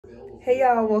Hey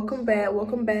y'all, welcome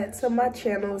back to my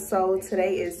channel. So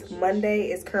today is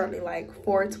Monday. It's currently like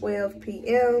 4:12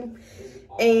 p.m.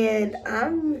 and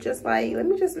I'm just like, let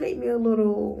me just make me a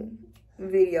little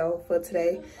video for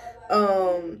today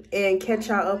and catch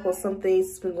y'all up on some things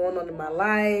that's been going on in my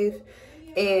life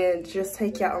and just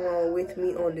take y'all along with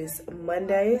me on this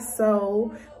Monday.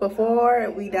 So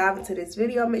before we dive into this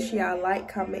video, make sure y'all like,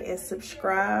 comment, and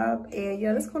subscribe. And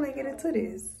yeah, let's go and get into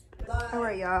this. All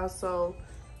right, y'all, so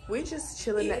we're just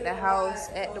chilling at the house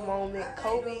at the moment.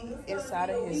 Kobe inside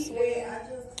of his swing.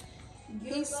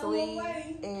 He sleep,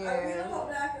 and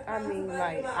I mean,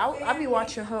 like, I be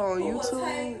watching her on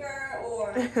YouTube.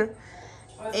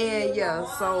 And yeah,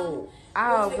 so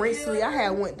recently I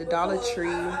had went to Dollar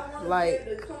Tree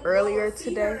like earlier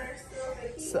today.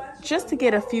 So just to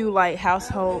get a few like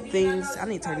household things. I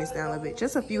need to turn this down a little bit.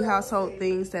 Just a few household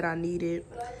things that I needed.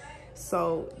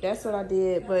 So that's what I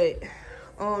did. But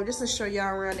just to show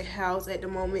y'all around the house at the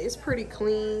moment, it's pretty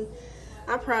clean.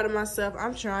 I'm proud of myself.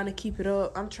 I'm trying to keep it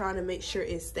up. I'm trying to make sure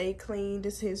it stay clean.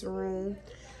 This is his room.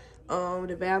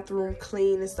 The bathroom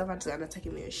clean and stuff. I just gotta take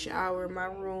me a shower in my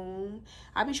room.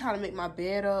 I be trying to make my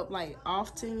bed up like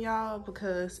often, y'all,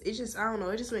 because it just, I don't know,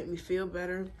 it just make me feel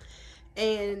better.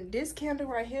 And this candle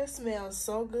right here smells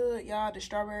so good, y'all. The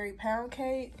strawberry pound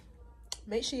cake.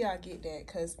 Make sure y'all get that,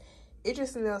 because it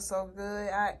just smells so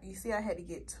good. You see, I had to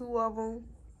get 2 of them.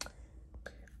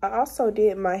 I also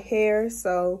did my hair,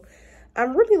 so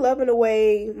I'm really loving the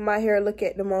way my hair look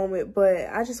at the moment. But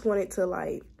I just wanted to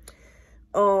like,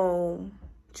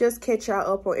 just catch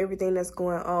y'all up on everything that's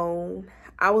going on.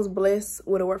 I was blessed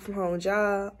with a work from home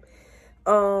job,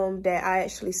 that I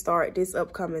actually start this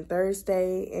upcoming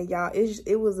Thursday. And y'all,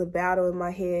 it was a battle in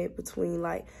my head between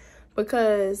like,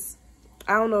 because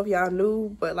I don't know if y'all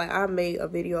knew, but like I made a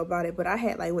video about it, but I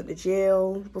had like went to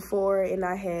jail before, and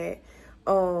I had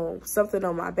something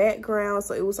on my background,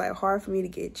 so it was like hard for me to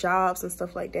get jobs and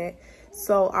stuff like that.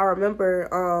 So I remember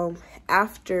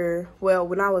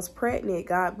when I was pregnant,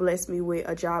 God blessed me with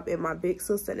a job in my big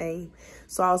sister name.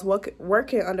 So I was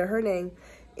working under her name.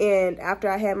 And after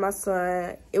I had my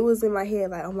son, it was in my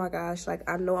head like, oh my gosh, like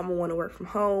I know I'm gonna want to work from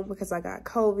home because I got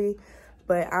COVID.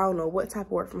 But I don't know what type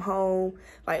of work from home,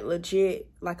 like a legit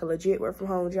work from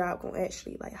home job gonna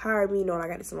actually like hire me, knowing I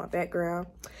got this in my background.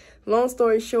 Long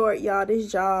story short, y'all, this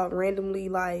job randomly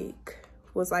like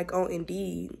was like on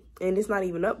Indeed, and it's not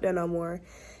even up there no more.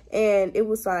 And it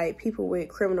was like people with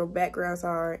criminal backgrounds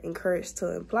are encouraged to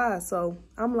apply. So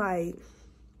I'm like,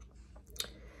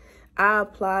 I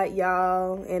applied,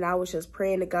 y'all, and I was just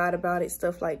praying to God about it,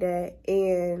 stuff like that.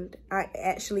 And I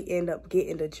actually end up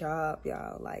getting the job,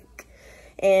 y'all, like.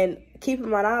 And keep in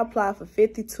mind, I applied for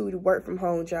 52 work from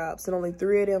home jobs, and only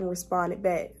 3 of them responded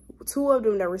back. 2 of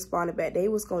them that responded back, they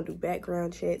was going to do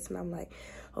background checks. And I'm like,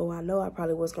 oh, I know I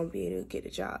probably was going to be able to get a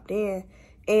job then.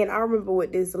 And I remember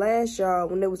with this last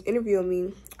job, when they was interviewing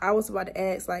me, I was about to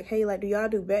ask, like, hey, like, do y'all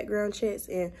do background checks?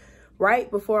 And right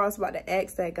before I was about to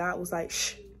ask that, God was like,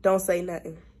 shh, don't say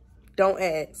nothing. Don't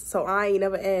ask. So I ain't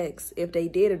never asked if they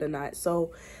did it or not.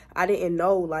 So I didn't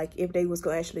know, like, if they was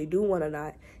going to actually do one or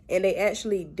not. And they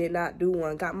actually did not do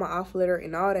one. Got my offer letter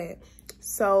and all that.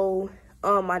 So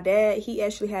my dad, he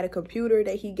actually had a computer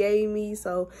that he gave me.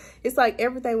 So it's like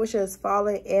everything was just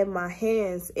falling in my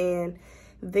hands. And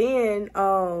then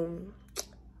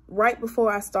right before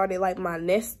I started like my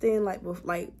nesting, like with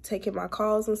like taking my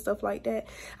calls and stuff like that,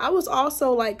 I was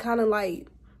also like kind of like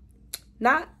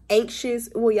not anxious.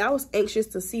 Well, yeah, I was anxious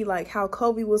to see like how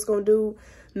Kobe was gonna do,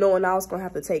 knowing I was gonna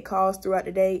have to take calls throughout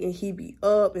the day and he'd be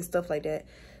up and stuff like that.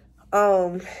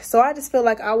 So I just feel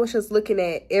like I was just looking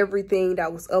at everything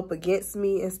that was up against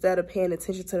me instead of paying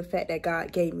attention to the fact that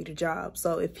God gave me the job.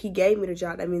 So if he gave me the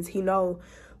job, that means he know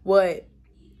what,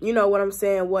 you know what I'm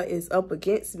saying, what is up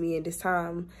against me in this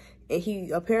time. And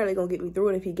he apparently gonna get me through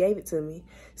it if he gave it to me.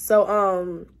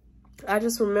 So I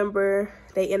just remember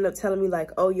they ended up telling me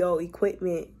like, oh, your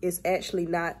equipment is actually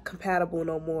not compatible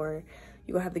no more.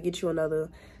 You're gonna have to get you another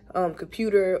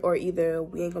computer, or either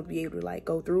we ain't gonna be able to like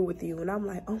go through with you. And I'm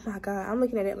like, oh my God, I'm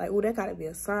looking at it like, oh, that gotta be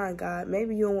a sign, God.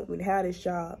 Maybe you don't want me to have this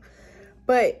job.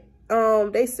 But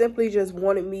they simply just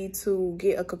wanted me to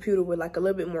get a computer with like a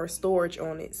little bit more storage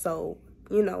on it. So,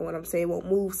 you know what I'm saying, it won't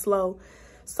move slow.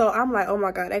 So I'm like, oh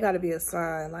my God, that gotta be a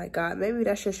sign. Like, God, maybe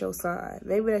that's just your sign.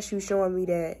 Maybe that's you showing me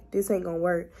that this ain't gonna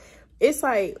work. It's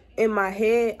like in my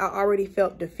head, I already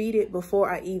felt defeated before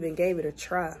I even gave it a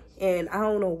try. And I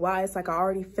don't know why. It's like I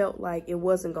already felt like it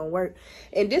wasn't gonna work.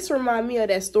 And this reminded me of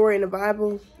that story in the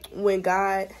Bible when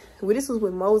this was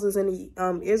with Moses and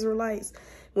the Israelites,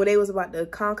 when they was about to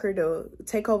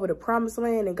take over the promised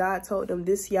land, and God told them,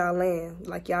 this y'all land,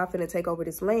 like y'all finna take over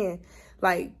this land.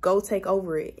 like, go take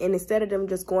over it. And instead of them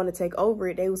just going to take over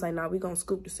it, they was like, nah, we gonna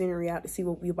scoop the scenery out to see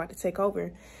what we about to take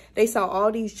over. They saw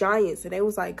all these giants, and they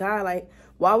was like, God, like,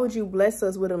 why would you bless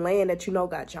us with a land that you know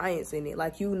got giants in it?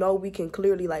 Like, you know we can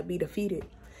clearly, like, be defeated.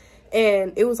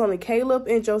 And it was only Caleb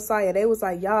and Josiah. They was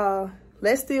like, y'all,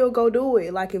 let's still go do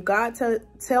it. Like, if God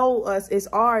tell us it's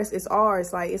ours, it's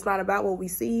ours. Like, it's not about what we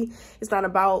see. It's not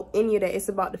about any of that. It's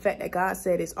about the fact that God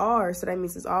said it's ours. So that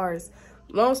means it's ours.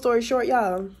 Long story short,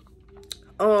 y'all,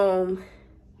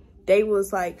 they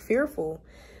was like fearful.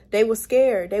 They was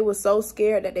scared. They was so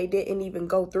scared that they didn't even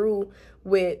go through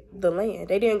with the land.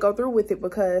 They didn't go through with it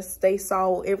because they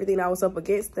saw everything that was up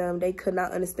against them. They could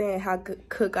not understand how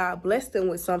could God bless them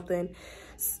with something,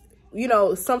 you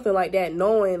know, something like that,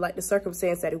 knowing like the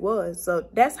circumstance that it was. So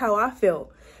that's how I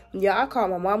felt. Yeah, I called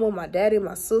my mama, my daddy,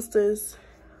 my sisters,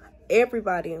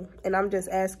 everybody, and I'm just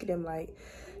asking them like,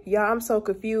 y'all, I'm so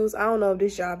confused. I don't know if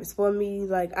this job is for me.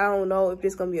 Like, I don't know if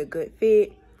this gonna be a good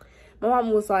fit. My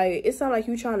mom was like, it sounded like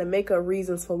you trying to make up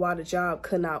reasons for why the job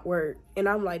could not work. And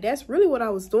I'm like, that's really what I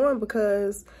was doing,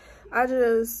 because I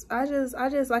just,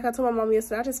 like I told my mom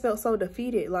yesterday, I just felt so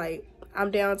defeated. Like, I'm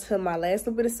down to my last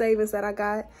little bit of savings that I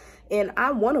got, and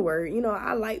I want to work. You know,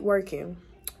 I like working,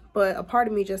 but a part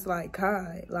of me just like,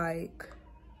 God, like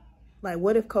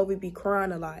what if Kobe be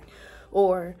crying a lot?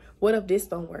 Or what if this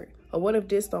don't work? Or what if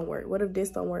this don't work? What if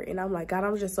this don't work? And I'm like, God,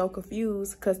 I'm just so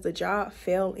confused, because the job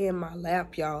fell in my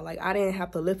lap, y'all. Like, I didn't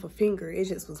have to lift a finger. It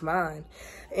just was mine.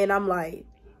 And I'm like,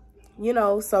 you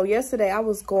know, so yesterday I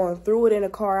was going through it in the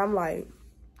car. I'm like,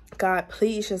 God,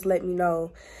 please just let me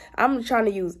know. I'm trying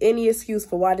to use any excuse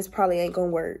for why this probably ain't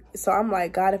gonna work. So I'm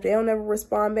like, God, if they don't ever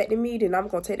respond back to me, then I'm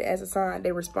gonna take it as a sign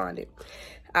they responded.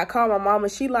 I called my mama.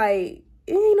 She like,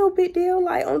 it ain't no big deal.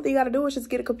 Like, only thing you gotta do is just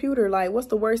get a computer. Like, what's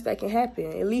the worst that can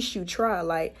happen? At least you try.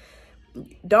 Like,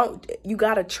 you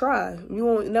gotta try. You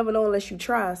won't never know unless you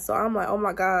try. So I'm like, oh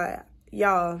my God,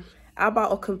 y'all, I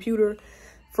bought a computer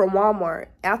from Walmart.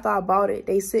 After I bought it,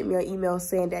 they sent me an email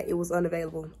saying that it was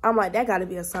unavailable. I'm like, that gotta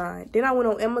be a sign. Then I went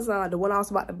on Amazon, the one I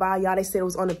was about to buy, y'all, they said it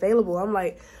was unavailable. I'm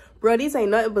like, bro, these ain't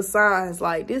nothing but signs.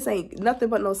 Like, this ain't nothing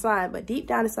but no sign. But deep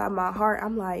down inside my heart,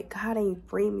 I'm like, God ain't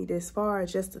bring me this far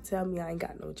just to tell me I ain't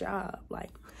got no job. Like,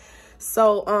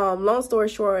 so, long story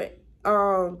short,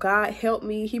 God helped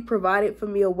me. He provided for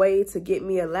me a way to get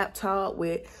me a laptop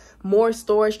with more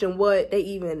storage than what they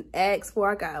even asked for.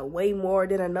 I got way more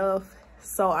than enough.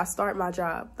 So I start my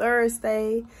job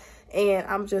Thursday, and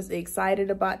I'm just excited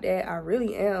about that. I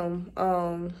really am.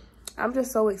 I'm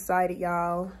just so excited,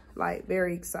 y'all. Like,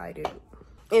 very excited.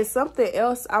 And something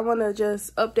else I want to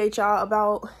just update y'all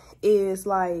about is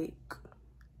like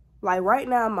right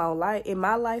now in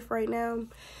my life right now,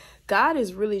 God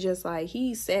is really just like,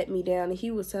 he sat me down and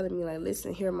he was telling me like,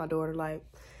 listen here, my daughter, like,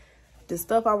 the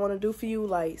stuff I want to do for you,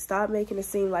 like, stop making it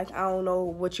seem like I don't know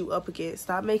what you up against.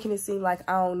 Stop making it seem like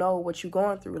I don't know what you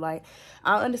going through. Like,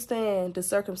 I understand the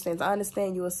circumstance. I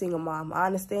understand you a single mom. I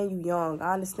understand you young.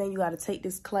 I understand you got to take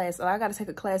this class. I got to take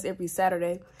a class every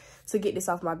Saturday to get this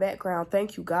off my background.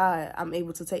 Thank you, God, I'm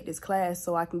able to take this class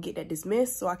so I can get that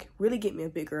dismissed, so I can really get me a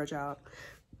big girl job.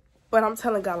 But I'm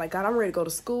telling God, like, God, I'm ready to go to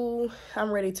school. I'm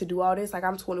ready to do all this. Like,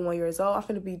 I'm 21 years old. I'm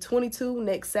going to be 22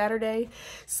 next Saturday.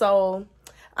 So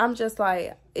I'm just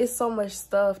like, it's so much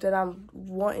stuff that I'm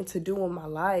wanting to do in my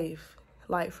life,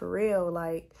 like, for real,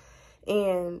 like.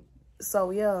 And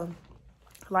so, yeah,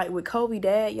 like, with Kobe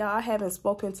dad, y'all, I haven't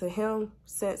spoken to him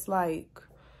since, like,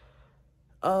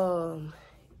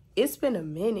 it's been a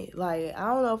minute. Like, I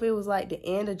don't know if it was like the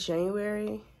end of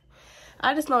January.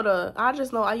 I just know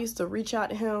I used to reach out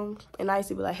to him, and I used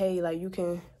to be like, hey, like, you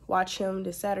can watch him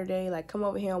this Saturday, like, come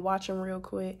over here and watch him real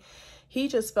quick. He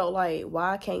just felt like,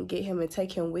 why I can't get him and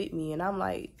take him with me? And I'm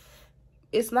like,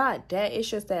 it's not that. It's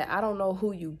just that I don't know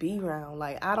who you be around.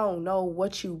 Like, I don't know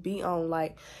what you be on.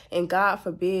 Like, and God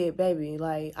forbid, baby,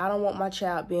 like, I don't want my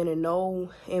child being in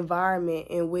no environment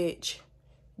in which,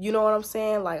 you know what I'm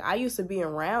saying? Like, I used to be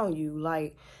around you.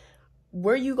 Like,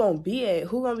 where you gonna be at?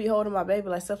 Who gonna be holding my baby?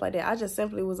 Like, stuff like that. I just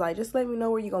simply was like, just let me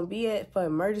know where you gonna be at for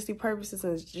emergency purposes,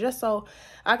 and just so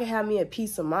I can have me a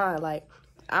peace of mind. Like,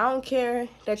 I don't care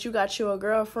that you got you a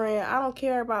girlfriend. I don't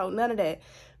care about none of that.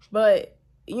 But,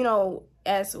 you know,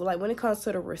 as like when it comes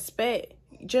to the respect,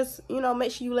 just, you know,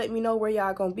 make sure you let me know where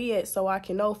y'all gonna be at, so I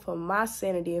can know for my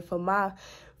sanity and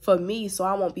for me, so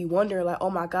I won't be wondering like, oh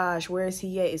my gosh, where is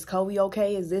he at? Is Kobe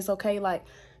okay? Is this okay? Like,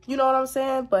 you know what I'm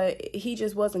saying? But he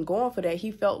just wasn't going for that.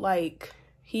 He felt like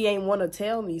he ain't want to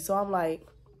tell me. So I'm like,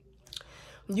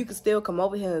 you can still come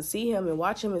over here and see him and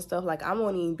watch him and stuff. Like, I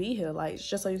won't even be here. Like,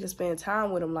 just so you can spend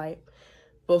time with him. Like,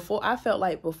 before I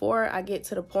get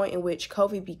to the point in which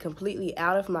Kobe be completely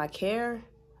out of my care,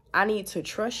 I need to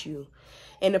trust you.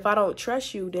 And if I don't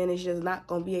trust you, then it's just not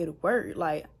going to be able to work.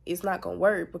 Like, it's not going to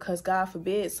work because God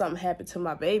forbid something happened to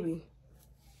my baby.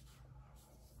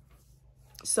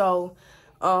 So,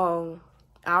 I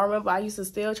remember I used to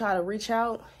still try to reach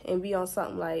out and be on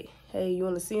something like, hey, you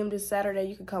want to see him this Saturday?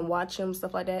 You can come watch him,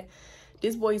 stuff like that.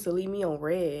 This boy used to leave me on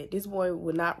red. This boy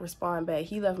would not respond back.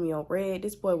 He left me on red.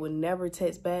 This boy would never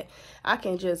text back. I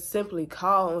can just simply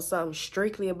call on something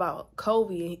strictly about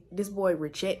Kobe. This boy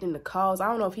rejecting the calls. I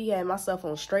don't know if he had myself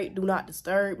on straight do not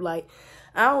disturb. Like,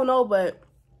 I don't know, but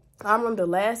I remember the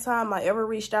last time I ever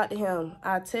reached out to him,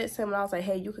 I texted him and I was like,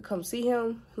 hey, you could come see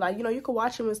him. Like, you know, you could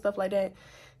watch him and stuff like that.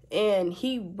 And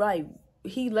he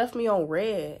left me on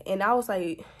red. And I was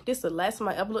like, this is the last time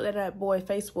I ever looked at that boy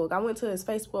Facebook. I went to his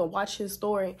Facebook and watched his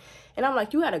story. And I'm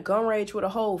like, you had a gun rage with a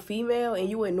whole female and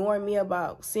you ignoring me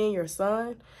about seeing your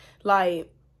son?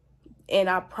 Like, and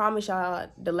I promise y'all,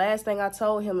 the last thing I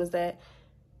told him is that,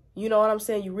 you know what I'm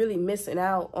saying? You really missing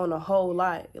out on a whole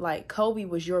lot. Like, Kobe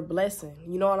was your blessing.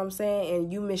 You know what I'm saying?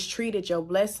 And you mistreated your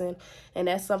blessing. And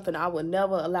that's something I would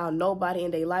never allow nobody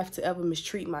in their life to ever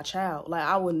mistreat my child. Like,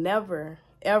 I would never,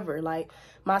 ever. Like,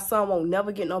 my son won't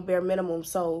never get no bare minimum.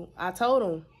 So I told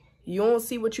him, you don't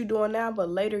see what you're doing now, but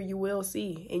later you will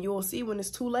see. And you will see when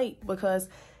it's too late because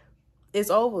it's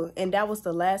over. And that was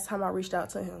the last time I reached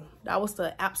out to him. That was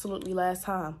the absolutely last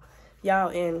time. Y'all,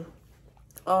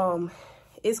 and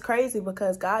it's crazy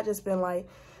because God just been like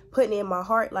putting in my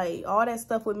heart, like all that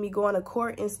stuff with me going to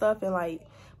court and stuff and like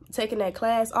taking that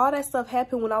class, all that stuff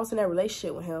happened when I was in that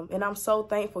relationship with him. And I'm so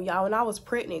thankful, y'all. When I was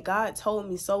pregnant, God told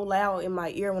me so loud in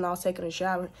my ear when I was taking a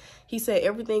shower. He said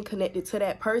everything connected to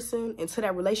that person and to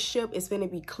that relationship is going to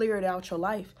be cleared out your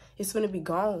life. It's going to be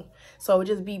gone. So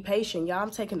just be patient, y'all.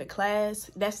 I'm taking the class.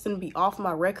 That's going to be off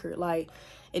my record. Like,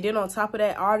 and then on top of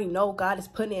that, I already know God is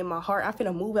putting it in my heart. I'm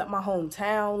finna move out my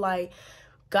hometown. Like,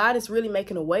 God is really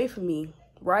making a way for me,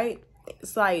 right?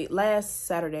 It's like last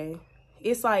Saturday.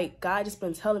 It's like God just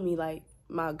been telling me, like,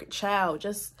 my child,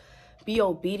 just be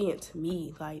obedient to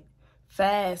me. Like,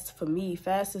 fast for me,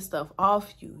 fast this stuff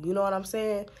off you. You know what I'm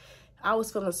saying? I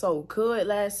was feeling so good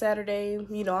last Saturday.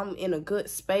 You know, I'm in a good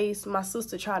space. My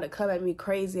sister tried to come at me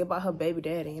crazy about her baby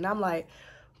daddy. And I'm like,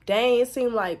 dang, it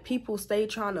seemed like people stay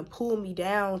trying to pull me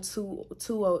down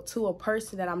to a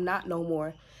person that I'm not no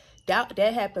more. That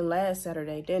happened last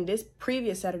Saturday. Then this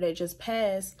previous Saturday just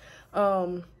passed.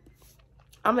 I'm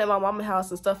at my mama's house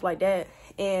and stuff like that.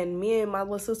 And me and my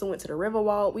little sister went to the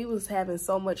Riverwalk. We was having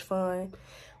so much fun.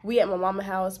 We at my mama's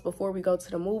house before we go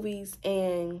to the movies.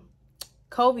 And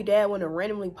Kobe dad wanted to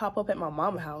randomly pop up at my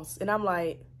mama's house. And I'm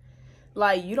like,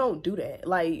 you don't do that.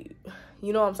 Like,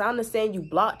 you know what I'm saying? I understand you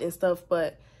blocked and stuff,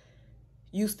 but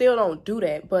you still don't do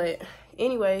that. But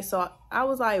anyway, so I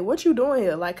was like, what you doing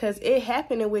here? Like, because it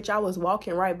happened in which I was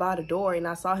walking right by the door and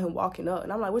I saw him walking up.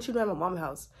 And I'm like, what you doing at my mom's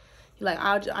house? He like,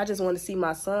 I just want to see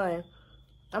my son.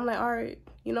 I'm like, all right,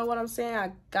 you know what I'm saying?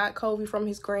 I got Kobe from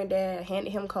his granddad,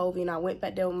 handed him Kobe, and I went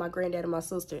back there with my granddad and my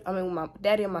sister. I mean, with my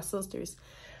daddy and my sisters.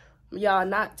 Y'all,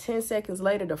 not 10 seconds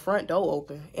later, the front door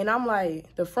opened. And I'm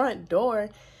like, the front door?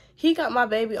 He got my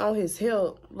baby on his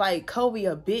hip, like Kobe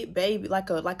a big baby,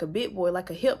 like a big boy, like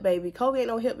a hip baby. Kobe ain't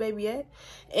no hip baby yet.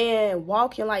 And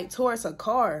walking like towards a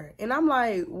car. And I'm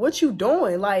like, what you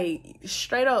doing? Like,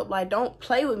 straight up, like, don't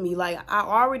play with me. Like, I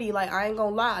ain't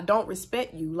gonna lie, I don't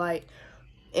respect you. Like,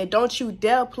 and don't you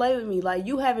dare play with me. Like,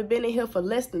 you haven't been in here for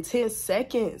less than 10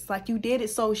 seconds. Like, you did it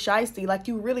so shiesty. Like,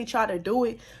 you really tried to do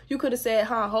it. You could have said,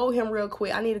 hold him real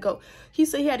quick. I need to go. He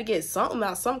said he had to get something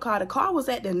out, some car. The car was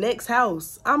at the next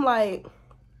house. I'm like,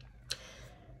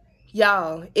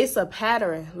 y'all, it's a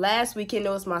pattern. Last weekend, it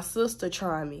was my sister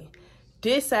trying me.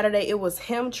 This Saturday, it was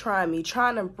him trying me,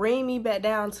 trying to bring me back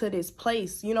down to this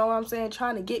place. You know what I'm saying?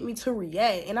 Trying to get me to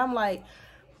react. And I'm like,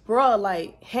 bruh,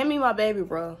 like, hand me my baby,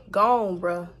 bruh. Go on,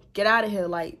 bruh. Get out of here.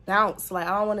 Like, bounce. Like,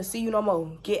 I don't want to see you no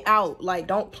more. Get out. Like,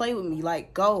 don't play with me.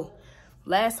 Like, go.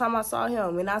 Last time I saw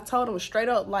him, and I told him straight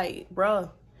up, like, bruh,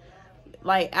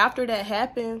 like, after that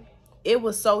happened, it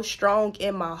was so strong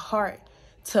in my heart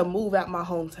to move out my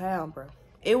hometown, bruh.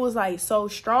 It was, like, so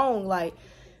strong, like,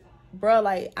 bruh,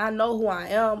 like, I know who I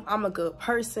am. I'm a good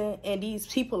person. And these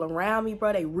people around me,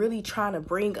 bruh, they really trying to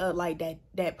bring up, like,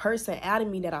 that person out of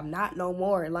me that I'm not no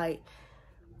more. Like,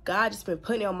 God just been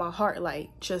putting it on my heart, like,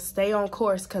 just stay on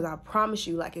course. Because I promise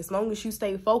you, like, as long as you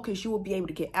stay focused, you will be able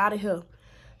to get out of here.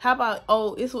 How about,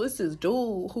 oh, it's this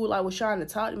dude who, like, was trying to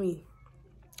talk to me.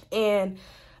 And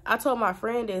I told my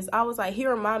friend this. I was like, he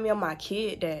remind me of my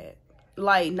kid dad.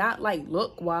 Like, not, like,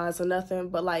 look-wise or nothing,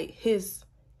 but, like, his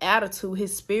attitude,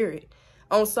 his spirit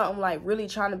on something like really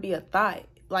trying to be a thought.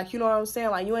 Like, you know what I'm saying?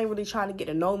 Like, you ain't really trying to get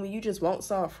to know me. You just want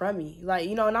something from me. Like,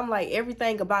 you know, and I'm like,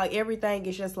 everything about everything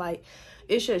is just like,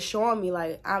 it's just showing me,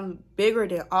 like, I'm bigger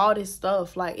than all this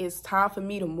stuff. Like, it's time for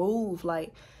me to move.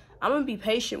 Like, I'm going to be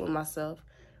patient with myself.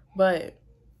 But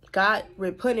God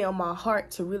really put it on my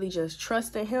heart to really just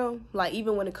trust in him. Like,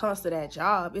 even when it comes to that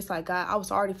job, it's like, God, I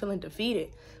was already feeling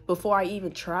defeated before I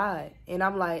even tried. And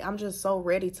I'm like, I'm just so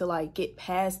ready to, like, get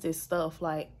past this stuff.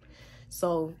 Like,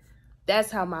 so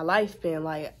that's how my life been.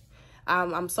 Like,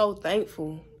 I'm so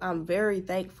thankful. I'm very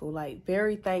thankful, like,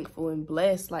 very thankful and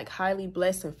blessed, like, highly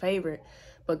blessed and favored.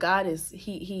 But God is,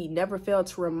 he never failed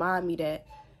to remind me that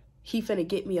he finna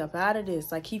get me up out of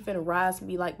this. Like, he finna rise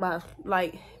me. Like,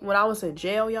 when I was in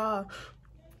jail, y'all,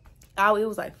 it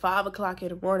was like 5 o'clock in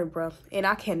the morning, bro. And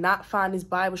I cannot find this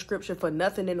Bible scripture for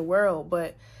nothing in the world.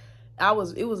 But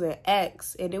it was in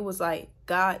Acts, and it was like,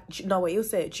 it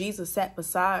said Jesus sat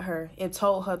beside her and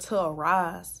told her to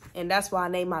arise. And that's why I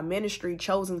named my ministry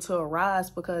Chosen to Arise,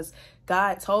 because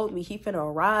God told me he finna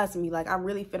arise me. Like, I'm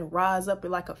really finna rise up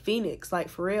like a phoenix. Like,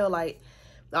 for real, like,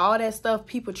 all that stuff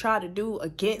people try to do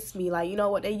against me, like, you know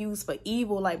what they use for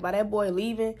evil, like, by that boy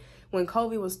leaving when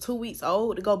Kobe was 2 weeks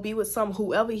old to go be with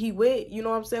whoever he with, you know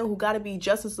what I'm saying, who got to be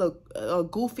just as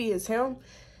goofy as him.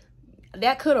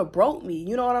 That could have broke me,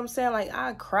 you know what I'm saying? Like,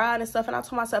 I cried and stuff, and I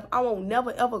told myself I won't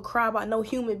never ever cry about no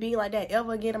human being like that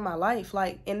ever again in my life.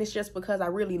 Like, and it's just because I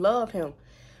really love him.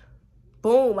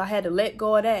 Boom, I had to let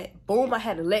go of that. Boom, I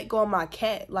had to let go of my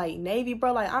cat. Like, Navy,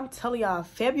 bro, like, I'm telling y'all,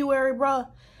 February, bro,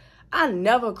 I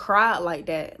never cried like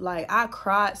that. Like, I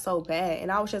cried so bad. And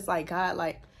I was just like, God,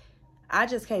 like, I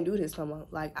just can't do this no more.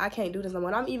 Like, I can't do this no more.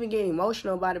 And I'm even getting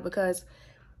emotional about it because,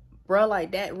 bro,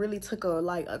 like, that really took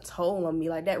a toll on me.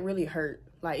 Like, that really hurt.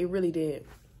 Like, it really did.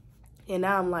 And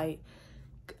now I'm like,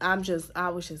 I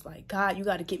was just like, God, you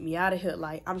got to get me out of here.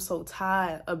 Like, I'm so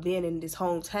tired of being in this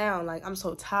hometown. Like, I'm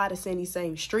so tired of seeing these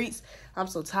same streets. I'm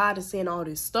so tired of seeing all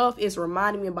this stuff. It's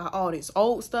reminding me about all this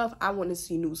old stuff. I want to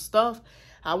see new stuff.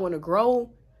 I want to grow.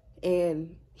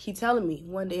 And he telling me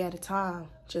one day at a time,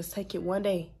 just take it one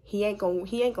day. He ain't gonna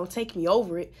take me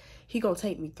over it. He gonna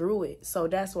take me through it. So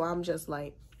that's why I'm just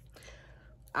like,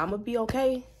 I'm gonna be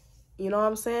okay. You know what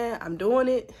I'm saying? I'm doing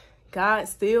it. God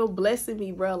still blessing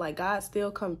me, bro. Like, God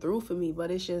still come through for me.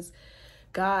 But it's just,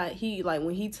 God, like,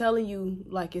 when he telling you,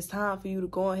 like, it's time for you to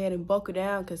go ahead and buckle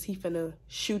down because he finna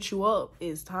shoot you up,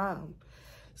 it's time.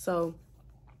 So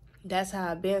that's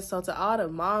how I've been. So to all the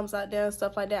moms out there and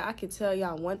stuff like that, I can tell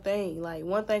y'all one thing. Like,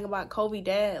 one thing about Kobe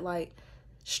dad, like,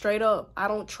 straight up, I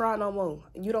don't try no more.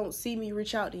 You don't see me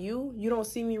reach out to you. You don't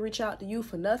see me reach out to you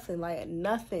for nothing. Like,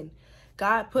 nothing.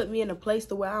 God put me in a place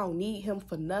to where I don't need him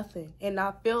for nothing. And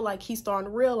I feel like he's starting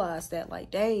to realize that,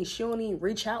 like, dang, she don't even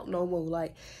reach out no more.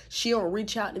 Like, she don't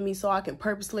reach out to me so I can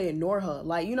purposely ignore her.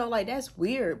 Like, you know, like, that's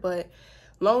weird. But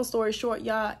long story short,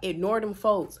 y'all, ignore them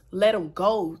folks. Let them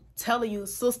go. Telling you,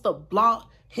 sister,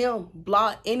 block him.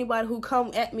 Block anybody who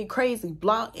come at me crazy.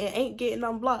 Block and ain't getting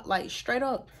unblocked. Like, straight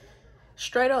up.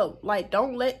 Straight up, like,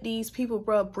 don't let these people,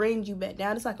 bro, bring you back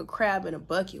down. It's like a crab in a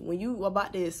bucket. When you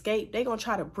about to escape, they gonna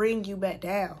try to bring you back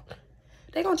down.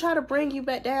 They gonna try to bring you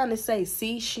back down and say,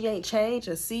 see, she ain't changed,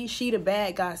 or see, she the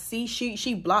bad guy. See,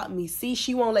 she blocked me. See,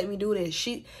 she won't let me do this.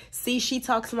 She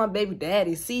talks to my baby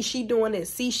daddy. See, she doing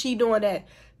this. See, she doing that.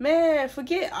 Man,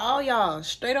 forget all y'all.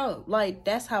 Straight up. Like,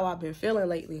 that's how I've been feeling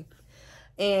lately.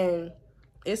 And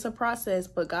it's a process,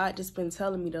 but God just been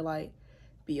telling me to, like,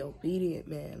 be obedient,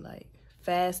 man. Like,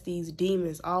 fast these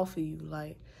demons off of you.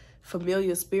 Like,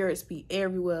 familiar spirits be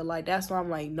everywhere. Like, that's why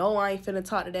I'm like, no, I ain't finna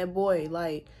talk to that boy.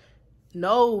 Like,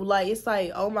 no, like, it's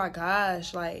like, oh my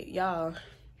gosh, like, y'all,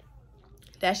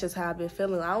 that's just how I've been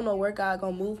feeling. I don't know where God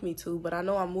gonna move me to, but I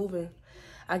know I'm moving.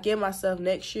 I get myself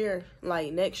next year.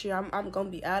 Like, next year, I'm gonna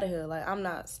be out of here. Like, I'm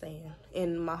not staying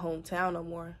in my hometown no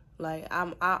more. Like, I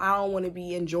don't want to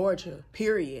be in Georgia,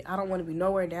 period. I don't want to be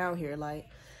nowhere down here. Like,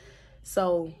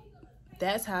 so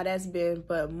that's how that's been.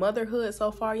 But motherhood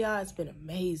so far, y'all, it's been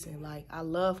amazing. Like, I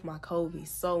love my Kobe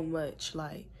so much.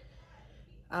 Like,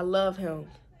 I love him.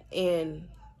 And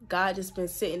God just been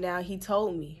sitting down. He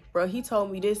told me, bro, he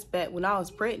told me this back when I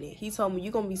was pregnant. He told me,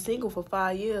 you're going to be single for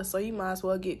 5 years, so you might as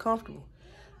well get comfortable.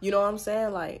 You know what I'm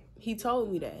saying? Like, he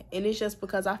told me that. And it's just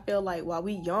because I feel like while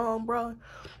we young, bro,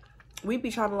 we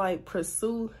be trying to, like,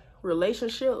 pursue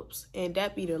relationships, and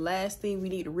that be the last thing we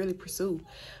need to really pursue,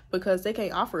 because they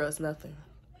can't offer us nothing.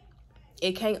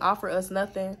 It can't offer us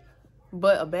nothing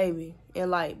but a baby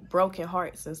and, like, broken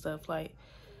hearts and stuff.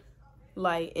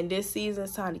 Like in this season,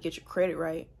 it's time to get your credit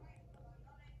right.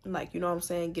 Like, you know what I'm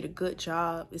saying? Get a good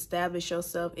job, establish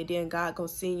yourself, and then God gonna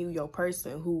send you your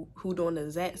person who doing the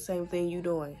exact same thing you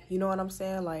doing. You know what I'm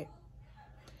saying? Like,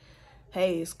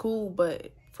 hey, it's cool,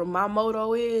 but from my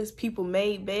motto is people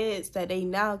made beds that they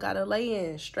now gotta lay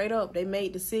in. Straight up, they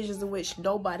made decisions in which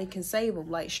nobody can save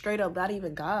them. Like, straight up, not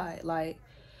even God. Like,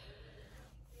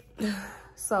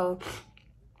 so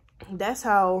that's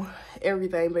how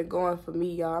everything been going for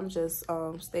me, y'all. I'm just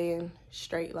staying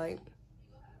straight. Like,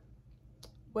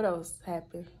 what else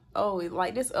happened? Oh,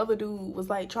 like, this other dude was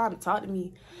like trying to talk to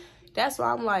me. That's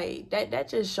why I'm like, that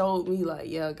just showed me like,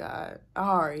 yeah, God,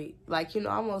 all right. Like, you know,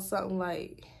 I'm on something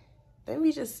like, let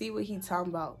me just see what he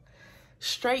talking about.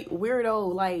 Straight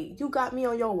weirdo. Like, you got me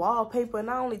on your wallpaper and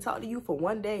I only talked to you for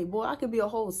one day. Boy, I could be a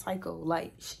whole psycho.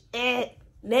 Like,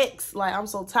 next. Like, I'm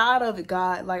so tired of it,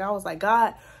 God. Like, I was like,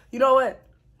 God, you know what?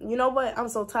 You know what? I'm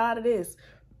so tired of this.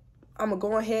 I'm going to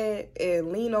go ahead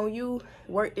and lean on you,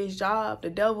 work this job. The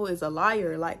devil is a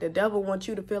liar. Like, the devil wants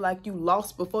you to feel like you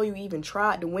lost before you even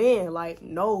tried to win. Like,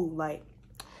 no. Like,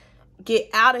 get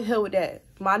out of here with that.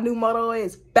 My new motto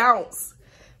is bounce.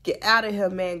 Get out of here,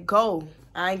 man. Go.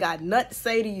 I ain't got nothing to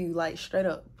say to you, like, straight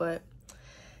up. But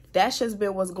that's just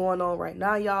been what's going on right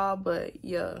now, y'all. But,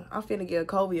 yeah, I'm finna give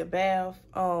Kobe a bath.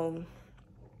 And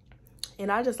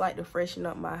I just like to freshen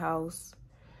up my house.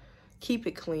 Keep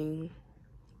it clean.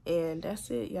 And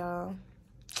that's it, y'all.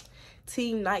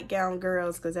 Team nightgown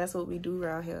girls, because that's what we do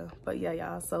around here. But, yeah,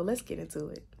 y'all. So, let's get into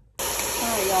it. All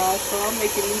right, y'all. So, I'm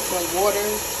making me some water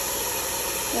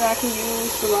that I can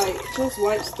use to, like, just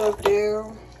wipe stuff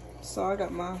down. So I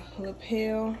got my little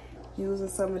pail, using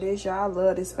some of this. Y'all, I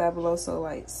love this Fabuloso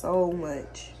like so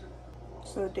much.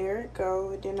 So there it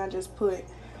go. And then I just put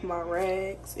my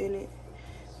rags in it.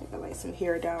 I got like some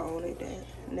hair dye on it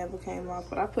that never came off,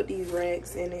 but I put these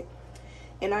rags in it.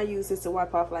 And I use this to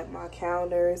wipe off like my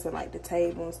counters and like the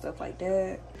table and stuff like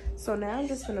that. So now I'm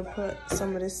just gonna put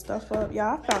some of this stuff up.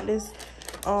 Y'all, I found this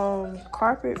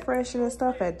carpet freshener and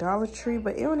stuff at Dollar Tree,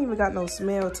 but it don't even got no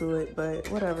smell to it, but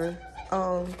whatever.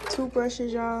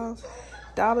 Toothbrushes, y'all,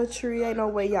 Dollar Tree, ain't no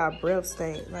way y'all breath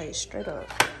stink, like straight up.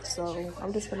 So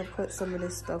I'm just gonna put some of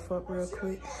this stuff up real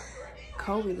quick.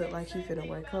 Kobe look like he finna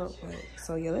wake up, but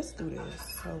so yeah, let's do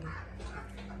this. So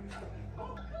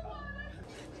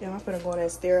yeah, I'm finna go in and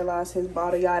sterilize his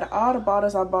bottle, y'all. All the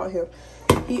bottles I bought him,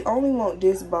 he only want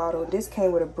this bottle. This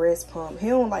came with a breast pump. He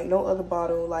don't like no other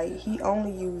bottle. Like, he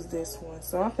only used this one.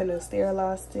 So I'm finna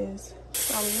sterilize this.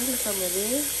 So I'm using some of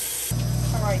this.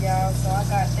 All right, y'all, so I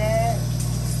got that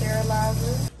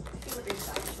sterilizer.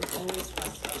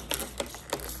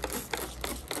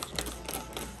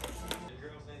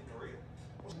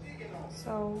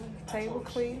 So, table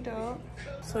cleaned up.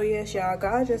 So, yes, y'all,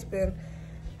 God just been,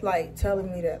 like,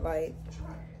 telling me that, like,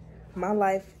 my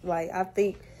life, like, I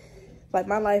think, like,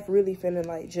 my life really finna,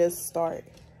 like, just start.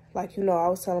 Like, you know, I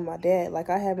was telling my dad, like,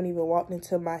 I haven't even walked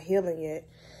into my healing yet.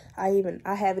 I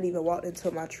haven't even walked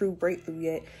into my true breakthrough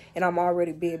yet, and I'm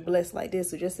already being blessed like this.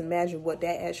 So just imagine what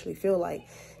that actually feel like.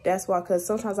 That's why, because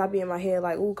sometimes I be in my head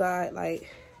like, oh God,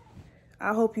 like,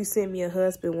 I hope you send me a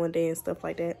husband one day and stuff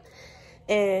like that.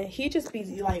 And he just be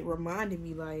like reminding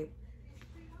me like,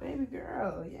 baby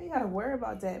girl, you ain't gotta worry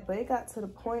about that. But it got to the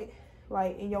point,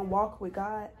 like, in your walk with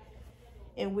God,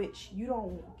 in which you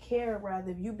don't care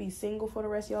rather if you be single for the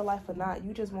rest of your life or not.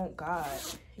 You just want God.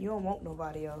 You don't want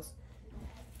nobody else.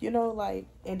 You know, like,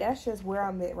 and that's just where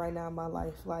I'm at right now in my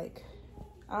life. Like,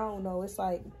 I don't know. It's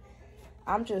like,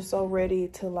 I'm just so ready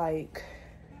to, like,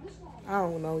 I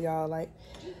don't know, y'all. Like,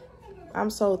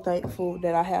 I'm so thankful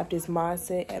that I have this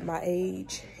mindset at my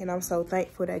age. And I'm so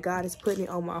thankful that God is putting it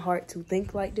on my heart to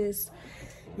think like this.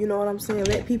 You know what I'm saying?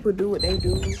 Let people do what they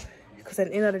do. Because at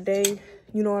the end of the day,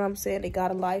 you know what I'm saying? They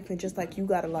got a life, and just like you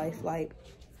got a life. Like,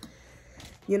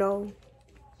 you know?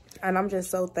 And I'm just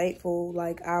so thankful,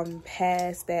 like, I'm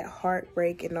past that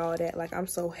heartbreak and all that. Like, I'm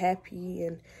so happy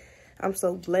and I'm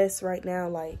so blessed right now.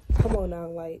 Like, come on now,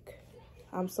 like,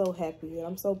 I'm so happy and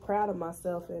I'm so proud of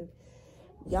myself. And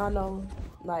y'all know,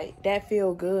 like, that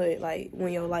feel good. Like,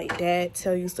 when your, like, dad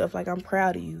tell you stuff like, I'm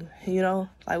proud of you, you know?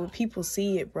 Like, when people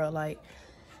see it, bro, like,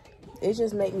 it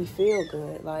just make me feel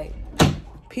good. Like,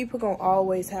 people gonna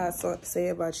always have something to say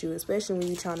about you, especially when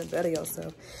you're trying to better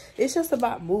yourself. It's just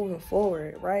about moving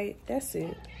forward, right? That's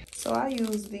it. So I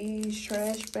use these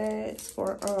trash bags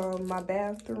for my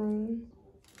bathroom.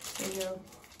 And, yeah,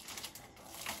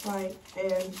 like,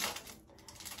 and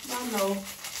I know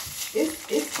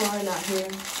it's fun out here.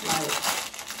 Like,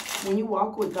 when you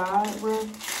walk with God, bro,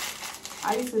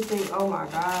 I used to think, oh my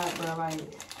God, bro, like,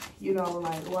 you know,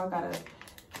 like, oh, I gotta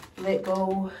let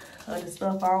go of the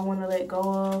stuff I don't want to let go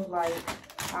of. Like,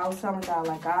 I was telling God,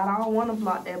 like, God, I don't want to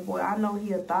block that boy. I know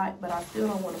he a thought, but I still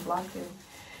don't want to block him.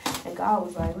 And God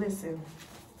was like, listen,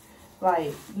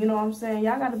 like, you know what I'm saying?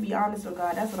 Y'all got to be honest with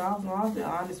God. That's what I was doing. I was being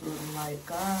honest with him. Like,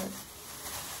 God,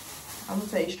 I'm gonna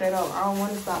tell you straight up, I don't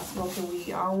want to stop smoking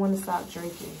weed. I don't want to stop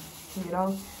drinking, you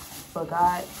know? But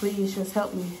God, please just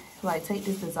help me, like, take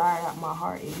this desire out of my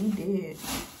heart. And he did.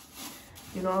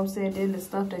 You know what I'm saying? Then the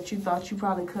stuff that you thought you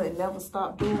probably could never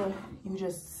stop doing, you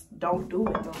just don't do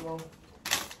it no more.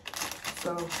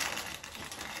 So,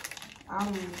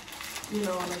 you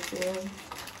know what I'm saying?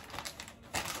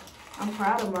 I'm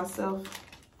proud of myself.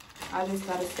 I just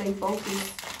gotta stay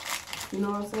focused. You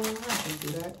know what I'm saying? I can do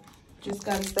that. Just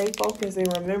gotta stay focused and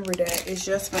remember that it's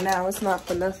just for now. It's not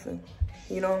for nothing.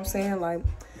 You know what I'm saying? Like,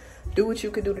 do what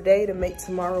you can do today to make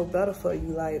tomorrow better for you.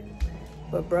 Like,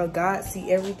 but bro, God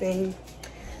see everything.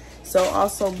 So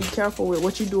also be careful with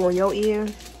what you do on your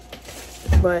end.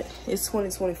 But it's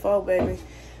 2024, baby.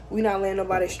 We not letting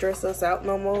nobody stress us out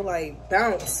no more. Like,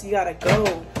 bounce. You gotta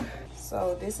go.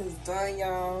 So this is done,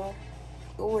 y'all.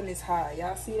 Ooh, and it's hot.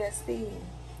 Y'all see that steam?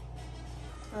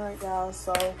 Alright, y'all.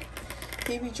 So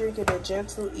he be drinking the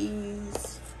Gentle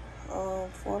Ease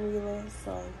formula.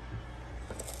 So,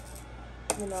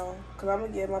 you know, because I'm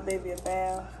going to give my baby a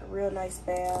bath. A real nice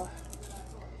bath.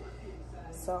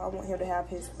 So I want him to have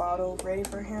his bottle ready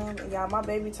for him. And y'all, my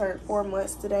baby turned 4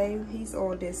 months today. He's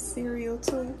on this cereal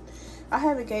too. I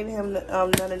haven't gave him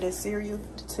none of this cereal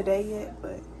today yet,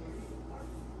 but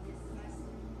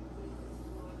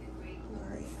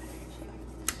alright.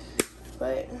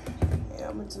 But yeah,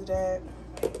 I'm gonna do that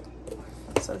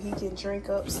so he can drink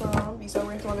up some. Be so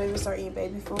ready for my baby to start eating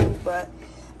baby food. But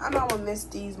I know I'm gonna miss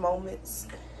these moments.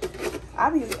 I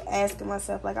be asking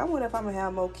myself, like, I wonder if I'm gonna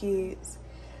have more kids.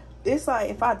 It's like,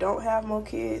 if I don't have more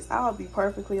kids, I'll be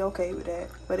perfectly okay with that.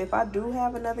 But if I do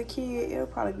have another kid, it'll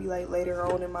probably be like later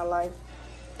on in my life.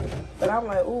 But I'm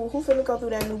like, ooh, who finna go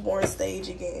through that newborn stage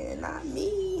again? Not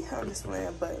me. I'm just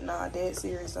playing, but nah, dead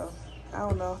serious though. I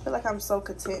don't know. I feel like I'm so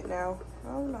content now.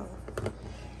 I don't know.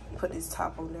 Put this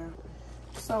top on there.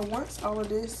 So once all of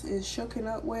this is shooken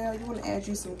up well, you want to add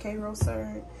you some Karo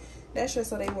syrup. That's just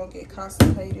so they won't get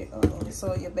constipated.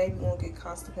 So your baby won't get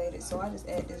constipated. So I just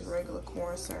add this regular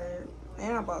corn syrup.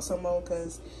 And I bought some more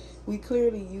because we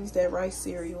clearly use that rice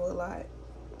cereal a lot.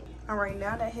 Alright,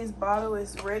 now that his bottle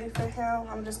is ready for him,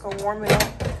 I'm just going to warm it up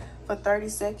for 30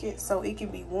 seconds so it can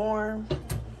be warm.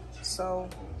 So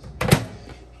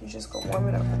you just going to warm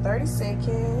it up for 30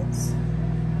 seconds.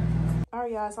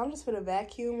 Alright, y'all, so I'm just going to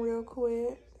vacuum real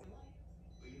quick.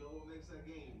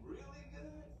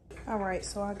 Alright,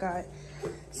 so I got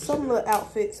some little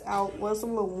outfits out. Well,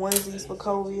 some little onesies for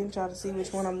Kobe. I'm trying to see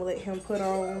which one I'm going to let him put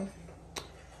on.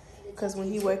 Because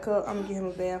when he wake up, I'm going to give him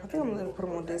a bath. I think I'm going to put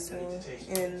him on this one.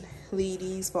 And leave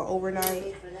these for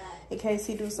overnight in case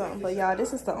he do something. But y'all,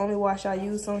 this is the only wash I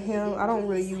use on him. I don't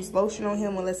really use lotion on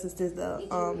him unless it's just the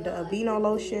Aveeno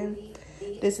lotion.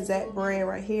 This is that brand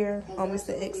right here. It's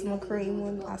the eczema cream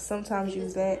one. I sometimes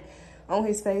use that on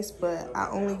his face, but I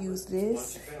only use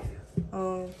this.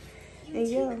 And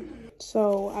yeah,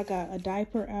 so I got a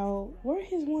diaper out. Where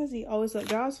his onesie? Oh, it's up.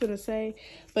 I was gonna say,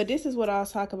 but this is what I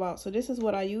was talking about. So this is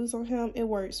what I use on him. It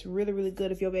works really, really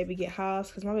good if your baby get hives,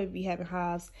 because my baby be having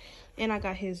hives. And I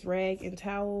got his rag and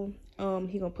towel.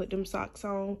 He gonna put them socks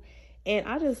on. And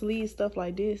I just leave stuff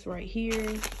like this right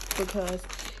here because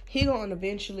he gonna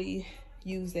eventually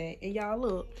use that. And y'all,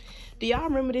 look, do y'all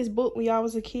remember this book when y'all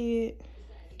was a kid?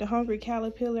 The Hungry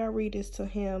Caterpillar. I read this to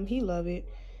him. He love it.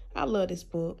 I love this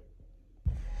book.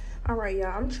 All right,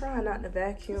 y'all, I'm trying not to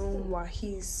vacuum while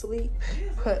he's asleep,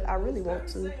 but I really want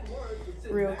to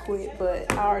real quick.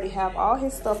 But I already have all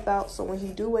his stuff out, so when he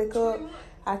do wake up,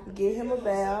 I can get him a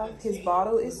bath. His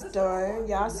bottle is done.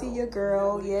 Y'all see your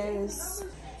girl, yes.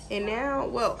 And now,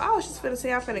 well, I was just finna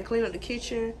say I'm finna clean up the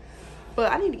kitchen,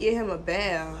 but I need to get him a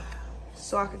bath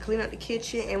so I can clean up the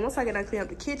kitchen. And once I get done clean up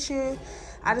the kitchen,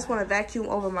 I just want to vacuum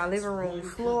over my living room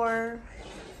floor.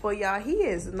 But y'all, he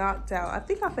is knocked out. I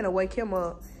think I'm finna wake him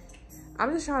up.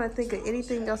 I'm just trying to think of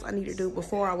anything else I need to do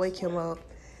before I wake him up.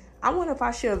 I wonder if I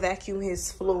should vacuum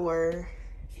his floor.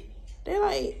 They're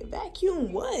like,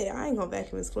 vacuum what? I ain't gonna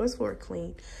vacuum his floor. His floor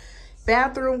clean.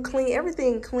 Bathroom clean.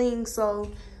 Everything clean.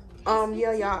 So,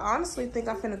 yeah, y'all, I honestly think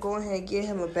I'm finna go ahead and get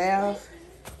him a bath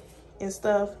and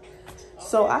stuff,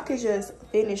 so I could just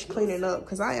finish cleaning up,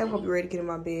 because I am gonna be ready to get in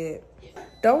my bed.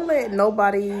 Don't let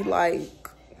nobody, like,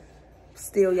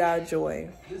 steal y'all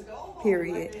joy,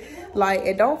 period. Like,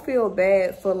 and don't feel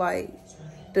bad for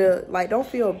don't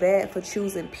feel bad for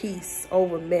choosing peace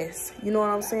over mess. You know what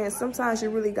I'm saying? Sometimes you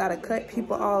really gotta cut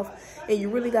people off, and you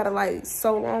really gotta, like,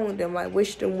 so long them, like,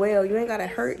 wish them well. You ain't gotta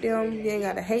hurt them, you ain't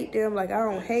gotta hate them. Like, I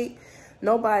don't hate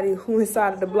nobody who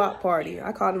inside of the block party.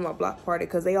 I call them my block party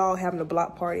because they all having the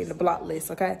block party and the block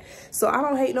list, okay? So I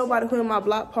don't hate nobody who in my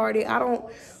block party. I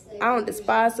don't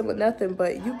despise them or nothing,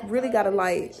 but you really gotta,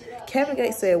 like, Kevin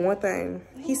Gates said one thing.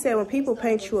 He said when people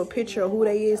paint you a picture of who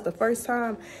they is the first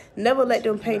time, never let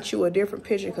them paint you a different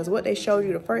picture, because what they showed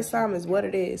you the first time is what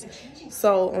it is.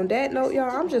 So on that note, y'all,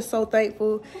 I'm just so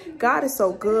thankful. God is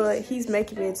so good. He's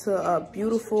making me into a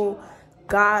beautiful,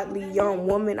 godly young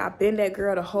woman. I've been that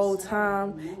girl the whole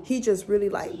time. He just really,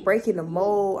 like, breaking the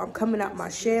mold. I'm coming out my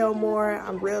shell more.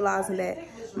 I'm realizing that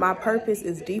my purpose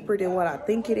is deeper than what I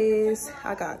think it is.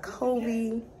 I got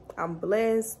Kobe. I'm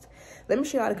blessed. Let me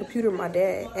show y'all the computer my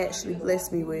dad actually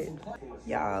blessed me with.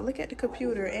 Y'all, look at the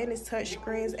computer and its touch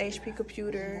screens, HP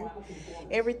computer.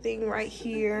 Everything right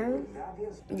here.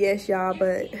 Yes, y'all,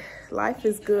 but life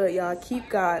is good, y'all. Keep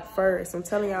God first. I'm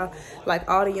telling y'all, like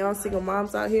all the young single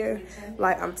moms out here,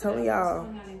 like I'm telling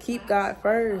y'all, keep God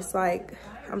first. Like,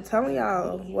 I'm telling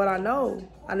y'all what I know.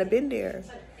 I've been there.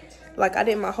 Like, I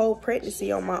did my whole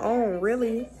pregnancy on my own,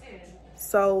 really.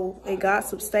 So, and God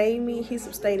sustained me. He's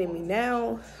sustaining me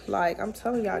now. Like, I'm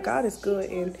telling y'all, God is good.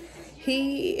 And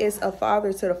he is a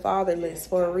father to the fatherless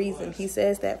for a reason. He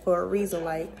says that for a reason.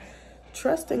 Like,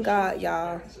 trust in God,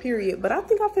 y'all, period. But I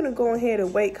think I'm finna go ahead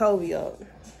and wake Kobe up.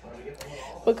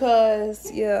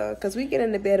 Because, yeah, because we get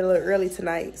into bed a little early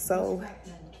tonight. So,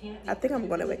 I think I'm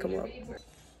going to wake him up.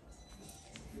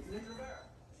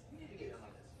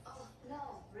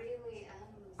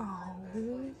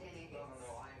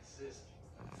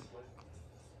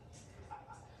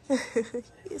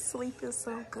 He's sleeping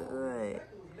so good.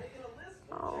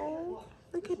 Oh,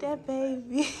 look at that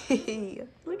baby.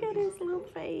 Look at his little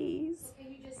face.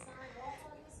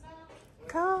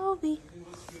 Kobe.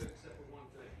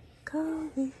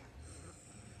 Kobe.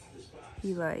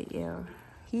 He like, yeah.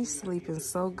 He's sleeping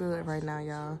so good right now,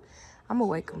 y'all. I'm gonna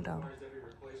wake him though.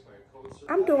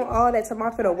 I'm doing all that time.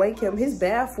 I'm finna wake him. His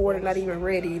bath water not even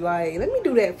ready. Like, let me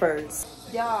do that first.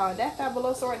 Y'all, that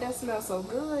Fabuloso right there smells so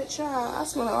good, child. I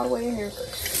smell it all the way in here.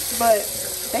 But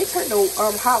they turned the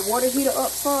hot water heater up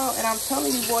some, and I'm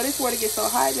telling you, boy, this water gets so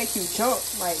hot, it make you jump.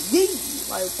 Like, yee!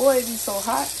 Like, boy, it be so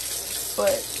hot.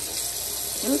 But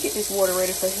let me get this water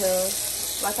ready for him.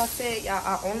 Like I said, y'all,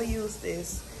 I only use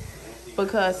this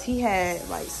because he had,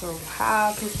 like, some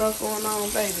hives and stuff going on,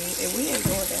 baby, and we ain't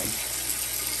doing that.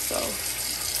 So,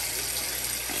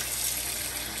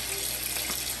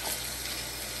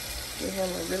 give him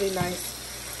a really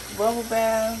nice bubble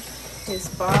bath. His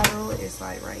bottle is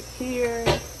like right here.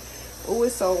 Oh,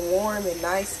 it's so warm and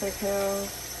nice for him.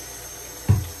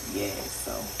 Yeah,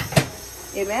 so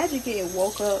imagine getting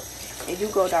woke up and you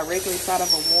go directly inside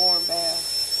of a warm bath.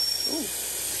 Ooh.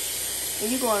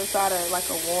 And you go inside of like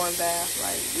a warm bath.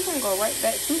 Like, you're gonna go right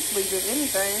back to sleep if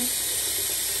anything.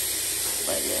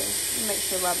 But yeah, make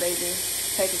sure my baby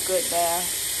take a good bath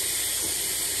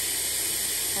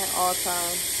at all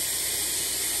times.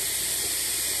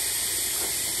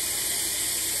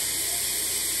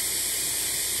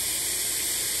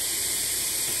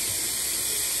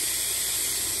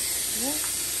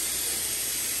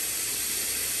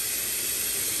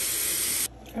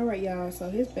 All right, y'all, so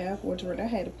his bath water, I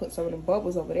had to put some of the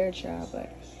bubbles over there, child,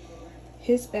 but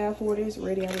his bath water is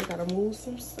ready. I just gotta move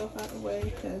some stuff out of the way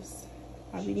because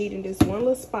I'll be needing this one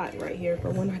little spot right here for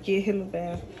when I get him a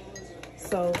bath.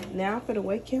 So now I'm finna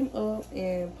wake him up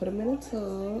and put him in a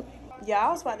tub. Yeah,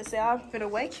 I was about to say I'm finna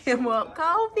wake him up.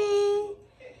 Kobe!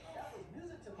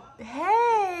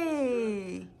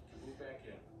 Hey!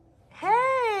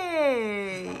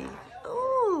 Hey!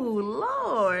 Ooh,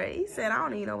 Lord. He said, I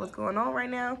don't even know what's going on right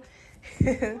now.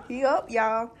 He up,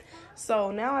 y'all.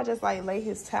 So now I just like lay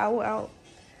his towel out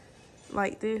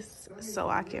like this so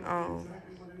I can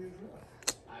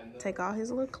take all his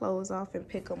little clothes off and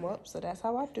pick him up. So that's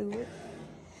how I do it.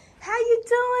 How you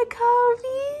doing,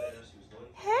 Kobe?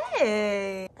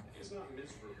 Hey.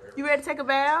 You ready to take a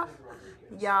bath?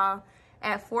 Y'all,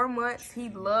 at 4 months, he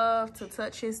loved to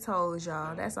touch his toes,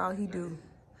 y'all. That's all he do.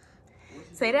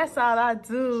 Say, that's all I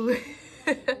do.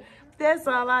 That's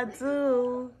all I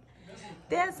do.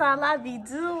 That's all I be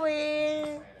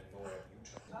doing.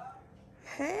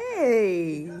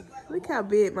 Hey, look how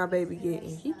big my baby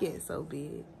getting. He getting so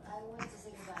big.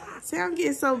 See, I'm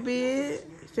getting so big.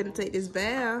 Finna take this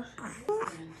bath.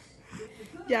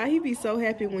 Yeah, he be so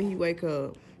happy when he wake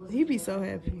up. He be so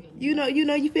happy. You know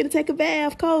you finna take a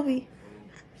bath, Kobe.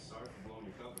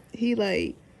 He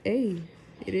like, hey,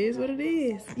 it is what it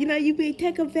is. You know you be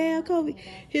take a bath, Kobe.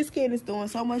 His skin is doing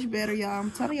so much better, y'all.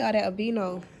 I'm telling y'all that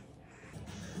albino.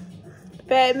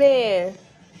 Fat man.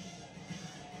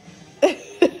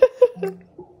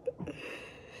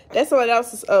 That's someone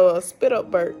else's spit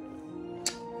up bird.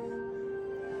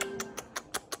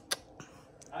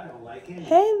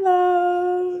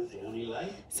 Hello.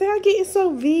 See, I getting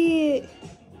so big.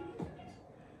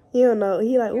 You don't know.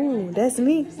 He like, ooh, that's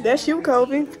me. That's you,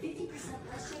 Kobe.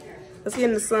 Let's get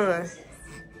in the sun.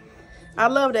 I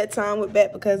love that time with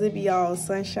Bat because it be all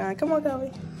sunshine. Come on,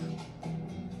 Kobe.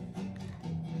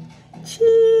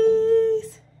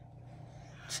 Cheese.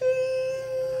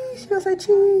 Cheese. You gonna say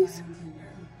cheese?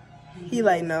 He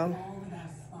like, no.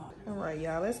 All right,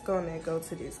 y'all. Let's go in there and go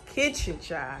to this kitchen,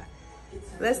 child.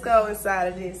 Let's go inside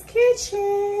of this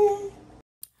kitchen.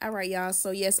 All right, y'all.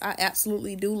 So, yes, I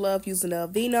absolutely do love using the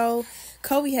Aveeno.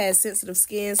 Kobe has sensitive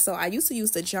skin, so I used to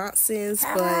use the Johnson's,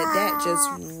 but that just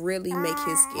really make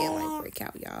his skin, like, break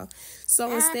out, y'all.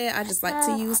 So, instead, I just like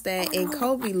to use that. And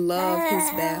Kobe love his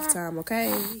bath time,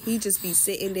 okay? He just be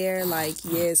sitting there like,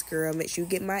 yes, girl, make sure you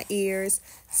get my ears.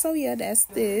 So, yeah, that's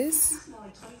this.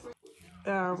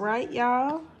 All right,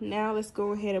 y'all. Now let's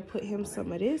go ahead and put him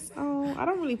some of this on. I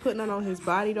don't really put none on his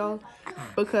body though,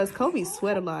 because Kobe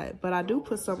sweat a lot, but I do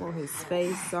put some on his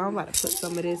face. So I'm about to put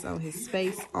some of this on his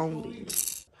face only.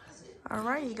 All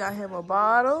right, he got him a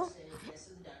bottle.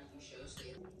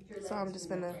 So I'm just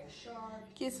gonna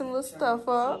get some little stuff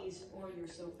up.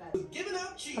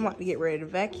 I'm about to get ready to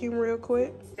vacuum real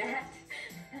quick.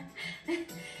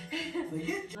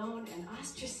 Alone and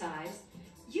ostracized.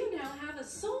 You now have a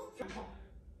soul.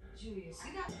 Julius,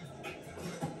 you got.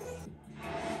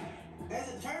 As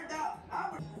it turned out,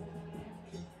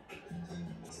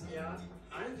 yeah,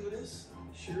 I didn't do this.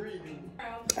 Sure you do.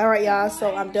 All right, y'all.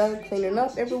 So I'm done cleaning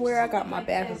up everywhere. I got my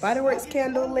Bath and Body Works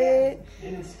candle lit.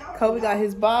 Kobe got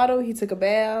his bottle. He took a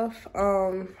bath.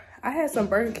 I had some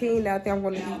Burger King that I think I'm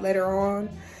going to eat later on.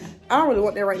 I don't really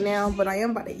want that right now, but I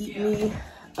am about to eat me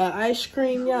ice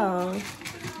cream, y'all.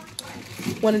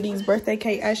 One of these birthday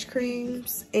cake ice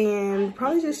creams, and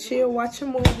probably just chill, watch a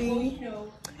movie.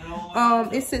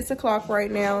 It's 6 o'clock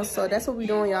right now, so that's what we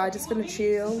doing, y'all. Just gonna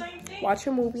chill, watch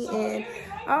a movie, and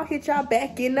I'll hit y'all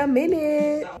back in a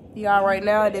minute. Y'all, right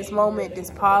now at this moment,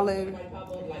 this pollen,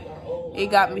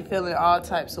 it got me feeling all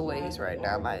types of ways right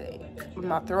now, like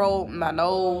my throat, my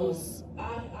nose.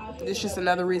 It's just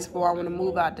another reason why I want to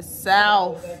move out the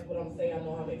South.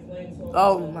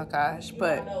 Oh my gosh,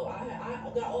 but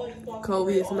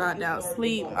Kobe is knocked out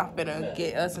asleep. I'm finna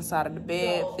get us inside of the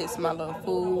bed, fix my little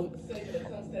food,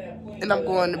 and I'm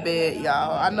going to bed,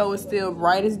 y'all. I know it's still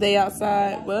bright as day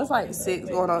outside. Well, it's like 6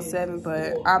 going on 7,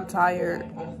 but I'm tired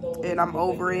and I'm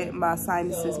over it. My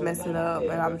sinus is messing up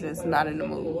and I'm just not in the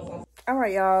mood. All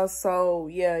right, y'all. So,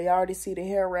 yeah, y'all already see the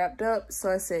hair wrapped up.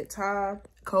 Sunset time.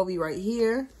 Kobe right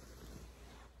here.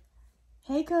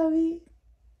 Hey, Kobe.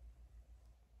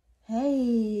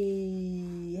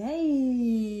 Hey,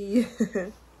 hey.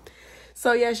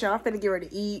 So, yes, y'all, I'm finna get ready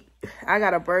to eat. I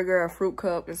got a burger, a fruit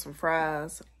cup, and some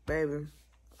fries. Baby,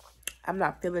 I'm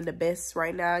not feeling the best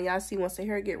right now. Y'all see once the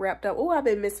hair get wrapped up. Oh, I've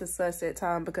been missing sunset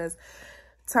time because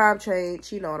time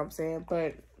change. You know what I'm saying.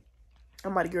 But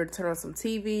I'm about to get ready to turn on some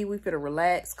TV. We finna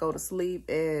relax, go to sleep,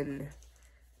 and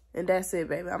that's it,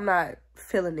 baby. I'm not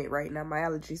feeling it right now. My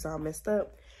allergies all messed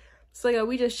up. So, yeah,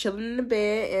 we just chilling in the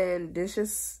bed, and this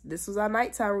was our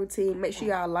nighttime routine. Make sure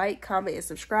y'all like, comment, and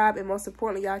subscribe. And most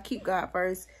importantly, y'all keep God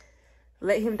first.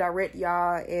 Let him direct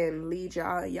y'all and lead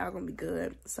y'all, and y'all gonna be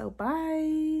good. So,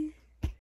 bye.